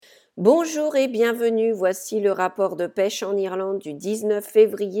Bonjour et bienvenue, voici le rapport de pêche en Irlande du 19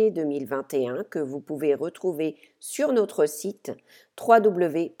 février 2021 que vous pouvez retrouver sur notre site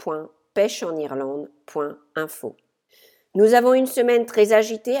www.pêcheenirlande.info. Nous avons une semaine très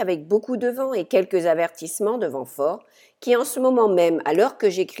agitée avec beaucoup de vent et quelques avertissements de vent fort qui en ce moment même, à l'heure que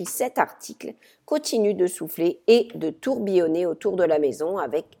j'écris cet article, continuent de souffler et de tourbillonner autour de la maison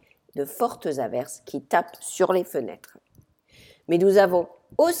avec de fortes averses qui tapent sur les fenêtres. Mais nous avons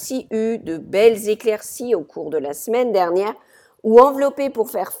aussi eu de belles éclaircies au cours de la semaine dernière où, enveloppés pour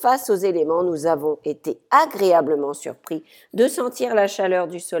faire face aux éléments, nous avons été agréablement surpris de sentir la chaleur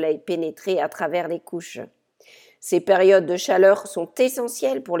du soleil pénétrer à travers les couches. Ces périodes de chaleur sont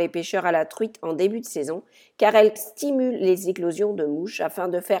essentielles pour les pêcheurs à la truite en début de saison car elles stimulent les éclosions de mouches afin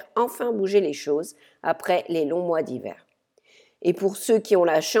de faire enfin bouger les choses après les longs mois d'hiver. Et pour ceux qui ont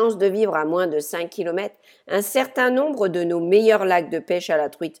la chance de vivre à moins de 5 km, un certain nombre de nos meilleurs lacs de pêche à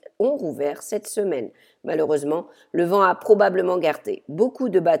la truite ont rouvert cette semaine. Malheureusement, le vent a probablement gardé beaucoup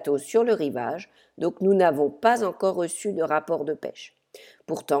de bateaux sur le rivage, donc nous n'avons pas encore reçu de rapport de pêche.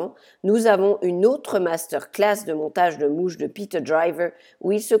 Pourtant, nous avons une autre masterclass de montage de mouches de Peter Driver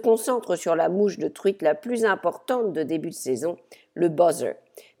où il se concentre sur la mouche de truite la plus importante de début de saison, le buzzer.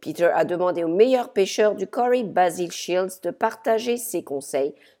 Peter a demandé au meilleur pêcheur du Corrie, Basil Shields, de partager ses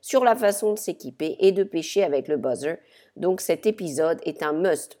conseils sur la façon de s'équiper et de pêcher avec le buzzer, donc cet épisode est un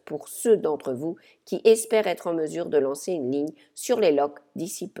must pour ceux d'entre vous qui espèrent être en mesure de lancer une ligne sur les lochs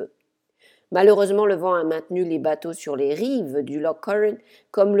d'ici peu. Malheureusement, le vent a maintenu les bateaux sur les rives du Loch Curran,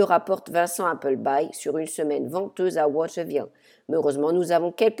 comme le rapporte Vincent Appleby sur une semaine venteuse à Waterville. Mais heureusement, nous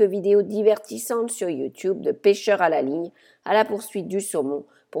avons quelques vidéos divertissantes sur YouTube de pêcheurs à la ligne, à la poursuite du saumon,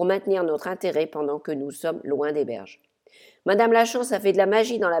 pour maintenir notre intérêt pendant que nous sommes loin des berges. Madame Lachance a fait de la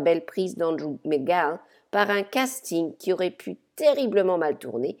magie dans la belle prise d'Andrew McGall par un casting qui aurait pu terriblement mal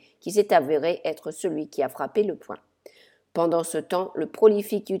tourner, qui s'est avéré être celui qui a frappé le point. Pendant ce temps, le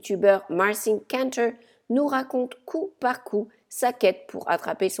prolifique youtubeur Marcin Cantor nous raconte coup par coup sa quête pour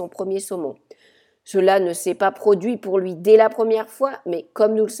attraper son premier saumon. Cela ne s'est pas produit pour lui dès la première fois, mais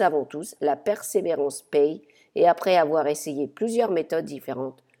comme nous le savons tous, la persévérance paye et après avoir essayé plusieurs méthodes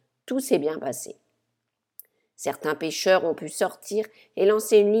différentes, tout s'est bien passé. Certains pêcheurs ont pu sortir et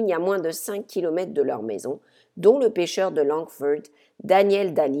lancer une ligne à moins de 5 km de leur maison, dont le pêcheur de Langford,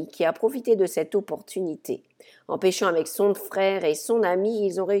 Daniel Daly, qui a profité de cette opportunité. En pêchant avec son frère et son ami,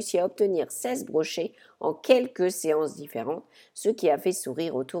 ils ont réussi à obtenir 16 brochets en quelques séances différentes, ce qui a fait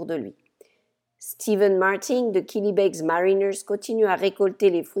sourire autour de lui. Stephen Martin de Killybegs Mariners continue à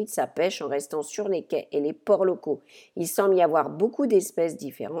récolter les fruits de sa pêche en restant sur les quais et les ports locaux. Il semble y avoir beaucoup d'espèces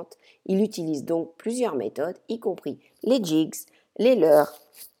différentes. Il utilise donc plusieurs méthodes, y compris les jigs, les leurres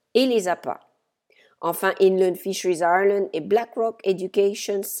et les appâts. Enfin, Inland Fisheries Ireland et Blackrock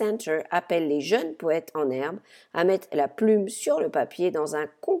Education Center appellent les jeunes poètes en herbe à mettre la plume sur le papier dans un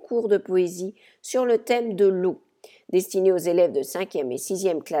concours de poésie sur le thème de l'eau. Destiné aux élèves de 5e et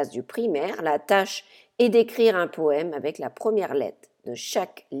 6e classe du primaire, la tâche est d'écrire un poème avec la première lettre de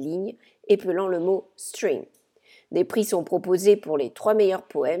chaque ligne, épelant le mot « stream ». Des prix sont proposés pour les 3 meilleurs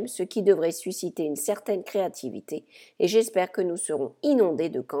poèmes, ce qui devrait susciter une certaine créativité, et j'espère que nous serons inondés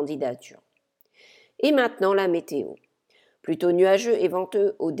de candidatures. Et maintenant, la météo. Plutôt nuageux et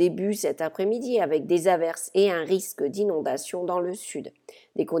venteux au début cet après-midi avec des averses et un risque d'inondation dans le sud.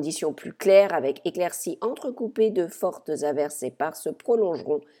 Des conditions plus claires avec éclaircies entrecoupées de fortes averses éparses se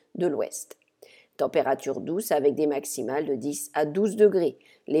prolongeront de l'ouest. Température douce avec des maximales de 10 à 12 degrés.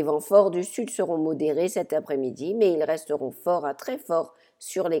 Les vents forts du sud seront modérés cet après-midi, mais ils resteront forts à très forts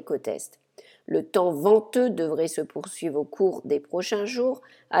sur les côtes est. Le temps venteux devrait se poursuivre au cours des prochains jours,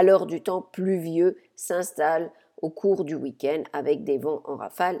 alors du temps pluvieux s'installe au cours du week-end avec des vents en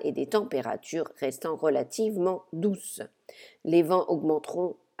rafale et des températures restant relativement douces. Les vents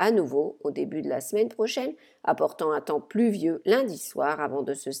augmenteront à nouveau au début de la semaine prochaine, apportant un temps pluvieux lundi soir avant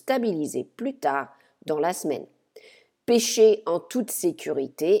de se stabiliser plus tard dans la semaine. Pêchez en toute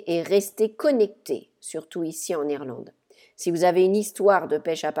sécurité et restez connectés, surtout ici en Irlande. Si vous avez une histoire de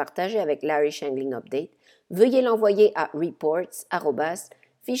pêche à partager avec l'Irish Angling Update, veuillez l'envoyer à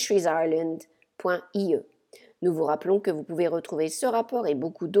reports@fisheriesireland.ie. Nous vous rappelons que vous pouvez retrouver ce rapport et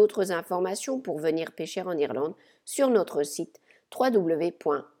beaucoup d'autres informations pour venir pêcher en Irlande sur notre site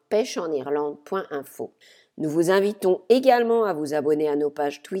www.pêcheenirlande.info. Nous vous invitons également à vous abonner à nos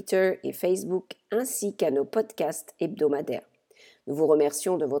pages Twitter et Facebook ainsi qu'à nos podcasts hebdomadaires. Nous vous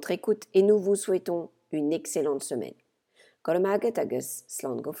remercions de votre écoute et nous vous souhaitons une excellente semaine. Go to Magat agus,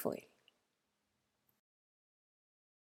 Slán go Foill.